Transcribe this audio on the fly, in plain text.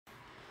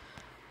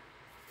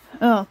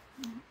Oh,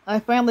 I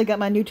finally got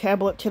my new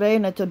tablet today,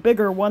 and it's a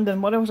bigger one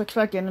than what I was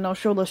expecting, and I'll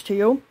show this to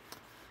you.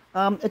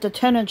 It's a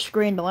 10-inch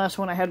screen. The last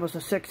one I had was a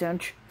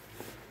 6-inch.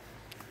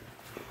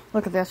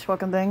 Look at this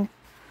fucking thing.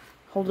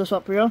 Hold this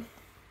up for you.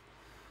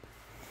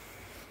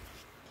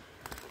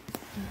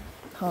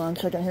 Hold on a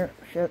second here.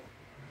 Shit.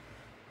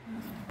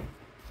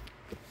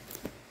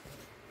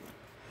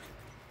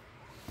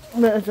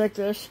 It's like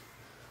this.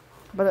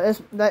 But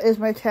that is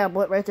my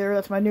tablet right there.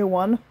 That's my new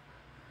one.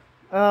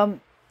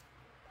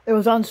 It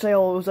was on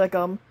sale. It was like,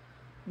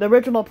 the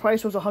original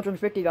price was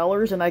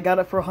 $150, and I got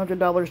it for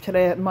 $100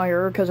 today at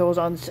Meijer because it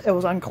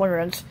was on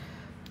clearance.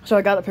 So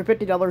I got it for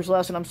 $50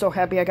 less, and I'm so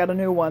happy I got a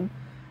new one.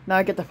 Now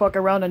I get to fuck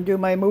around and do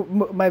my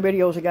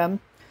videos again.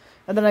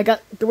 And then I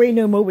got 3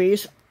 new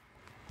movies.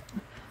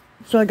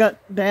 So I got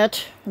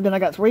that, and then I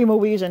got 3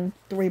 movies and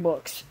 3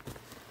 books.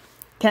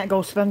 Can't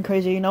go spend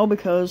crazy,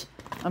 because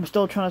I'm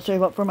still trying to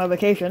save up for my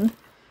vacation.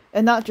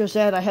 And not just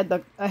that, I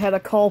had a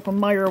call from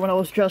Meijer when I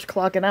was just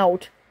clocking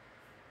out.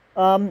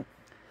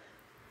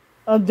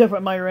 A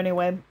different Meijer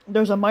anyway.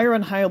 There's a Meijer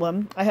in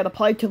Highland. I had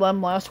applied to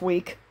them last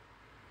week.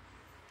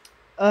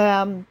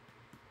 I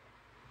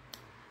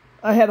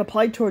had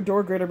applied to a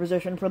door grader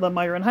position for the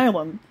Meijer in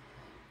Highland.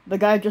 The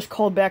guy just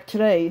called back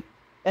today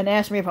and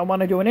asked me if I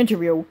want to do an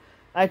interview.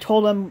 I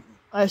told him,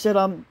 I said,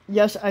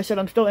 yes, I said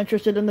I'm still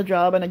interested in the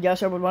job, and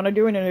yes, I would want to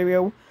do an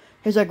interview.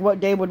 He's like, what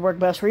day would work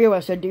best for you? I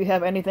said, do you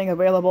have anything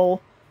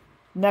available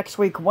next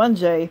week,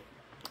 Wednesday?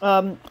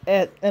 And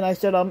I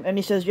said, and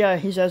he says, yeah,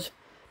 he says,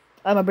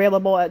 I'm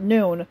available at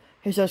noon.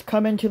 He says,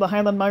 come into the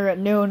Highland Meijer at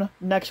noon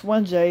next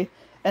Wednesday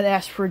and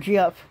ask for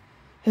Jeff.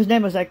 His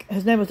name is,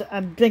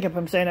 I'm thinking if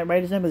I'm saying it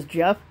right, his name is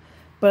Jeff,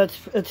 but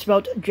it's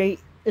spelled G-E-O,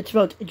 it's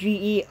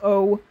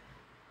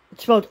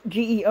spelled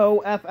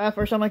G-E-O-F-F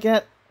or something like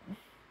that.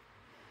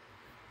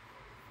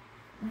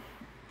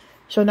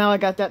 So now I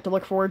got that to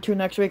look forward to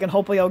next week, and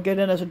hopefully I'll get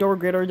in as a door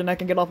grader, then I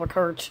can get off a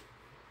cart.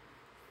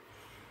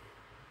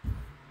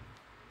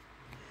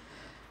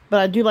 But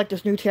I do like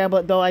this new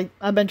tablet, though.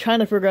 I've been trying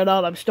to figure it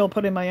out. I'm still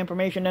putting my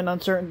information in on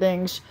certain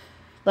things.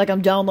 Like,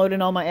 I'm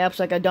downloading all my apps.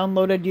 Like, I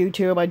downloaded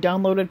YouTube, I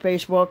downloaded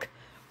Facebook,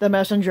 the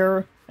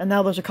Messenger, and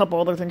now there's a couple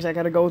other things I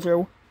gotta go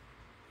through.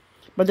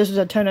 But this is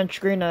a 10-inch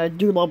screen, and I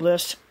do love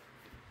this.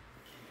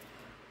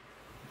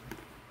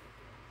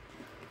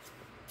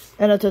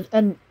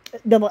 And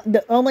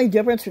the only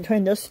difference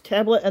between this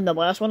tablet and the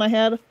last one I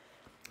had,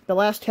 the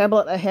last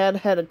tablet I had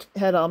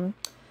a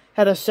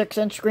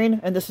 6-inch screen,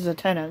 and this is a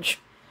 10-inch.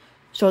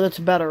 So that's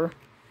better.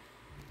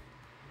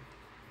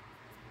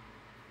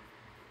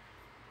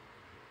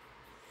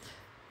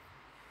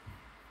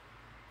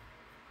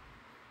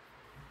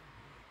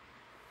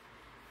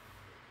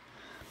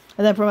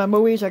 And then for my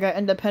movies, I got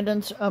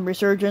Independence,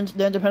 Resurgence,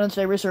 the Independence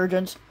Day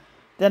Resurgence.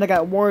 Then I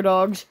got War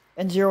Dogs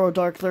and Zero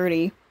Dark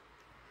 30.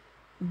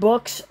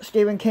 Books,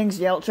 Stephen King's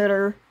The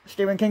Outsider,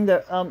 Stephen King,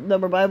 the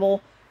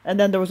Revival. And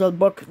then there was a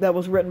book that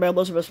was written by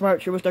Elizabeth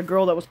Smart. She was the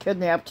girl that was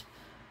kidnapped.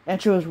 And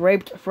she was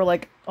raped for,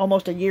 like,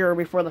 almost a year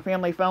before the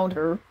family found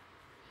her.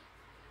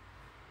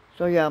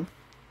 So, yeah.